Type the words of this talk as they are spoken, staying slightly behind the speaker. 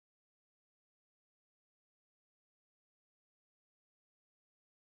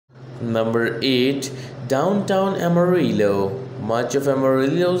Number 8. Downtown Amarillo. Much of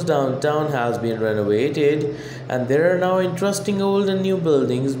Amarillo's downtown has been renovated, and there are now interesting old and new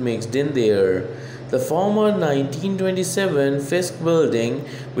buildings mixed in there. The former 1927 Fisk building,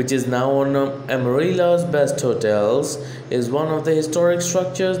 which is now one of Amarillo's best hotels, is one of the historic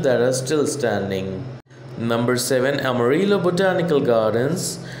structures that are still standing. Number 7. Amarillo Botanical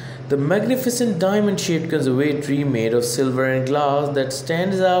Gardens. The magnificent diamond-shaped conservatory made of silver and glass that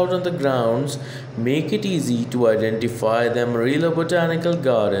stands out on the grounds make it easy to identify the Amarillo Botanical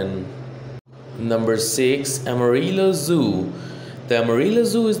Garden. Number 6. Amarillo Zoo. The Amarillo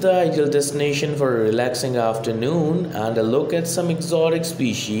Zoo is the ideal destination for a relaxing afternoon and a look at some exotic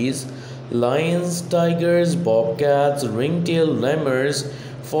species. Lions, tigers, bobcats, ring-tailed lemurs,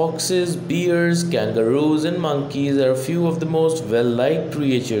 foxes, bears, kangaroos and monkeys are a few of the most well-liked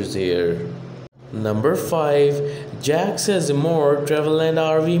creatures here. Number 5. Jack's Asimore Travel and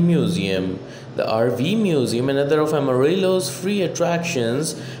RV Museum. The RV Museum, another of Amarillo's free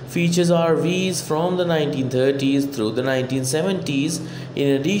attractions, features RVs from the 1930s through the 1970s,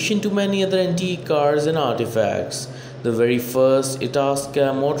 in addition to many other antique cars and artifacts. The very first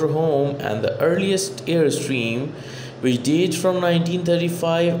Itasca motorhome and the earliest Airstream, which dates from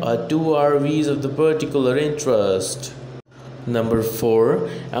 1935, are two RVs of the particular interest. Number 4.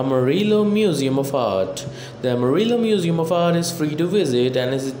 Amarillo Museum of Art. The Amarillo Museum of Art is free to visit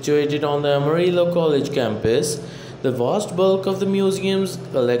and is situated on the Amarillo College campus. The vast bulk of the museum's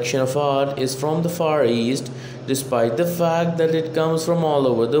collection of art is from the Far East, despite the fact that it comes from all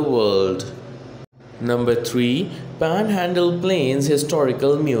over the world. Number 3. Panhandle Plains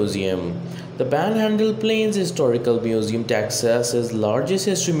Historical Museum. The Panhandle Plains Historical Museum, Texas's largest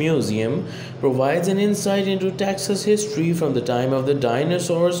history museum, provides an insight into Texas history from the time of the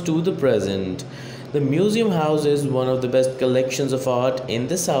dinosaurs to the present. The museum houses one of the best collections of art in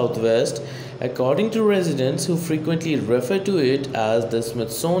the Southwest, according to residents who frequently refer to it as the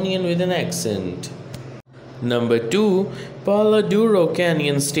Smithsonian with an accent. Number 2. Palo Duro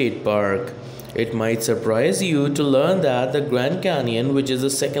Canyon State Park. It might surprise you to learn that the Grand Canyon, which is the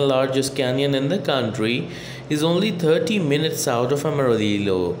second largest canyon in the country, is only 30 minutes south of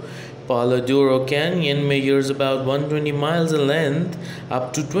Amarillo. Palo Duro Canyon measures about 120 miles in length,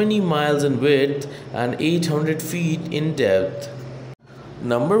 up to 20 miles in width, and 800 feet in depth.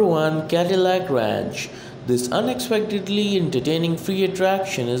 Number 1. Cadillac Ranch. This unexpectedly entertaining free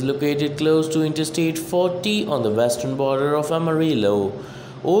attraction is located close to Interstate 40 on the western border of Amarillo.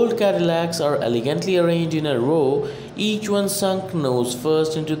 Old Cadillacs are elegantly arranged in a row, each one sunk nose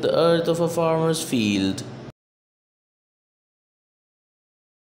first into the earth of a farmer's field.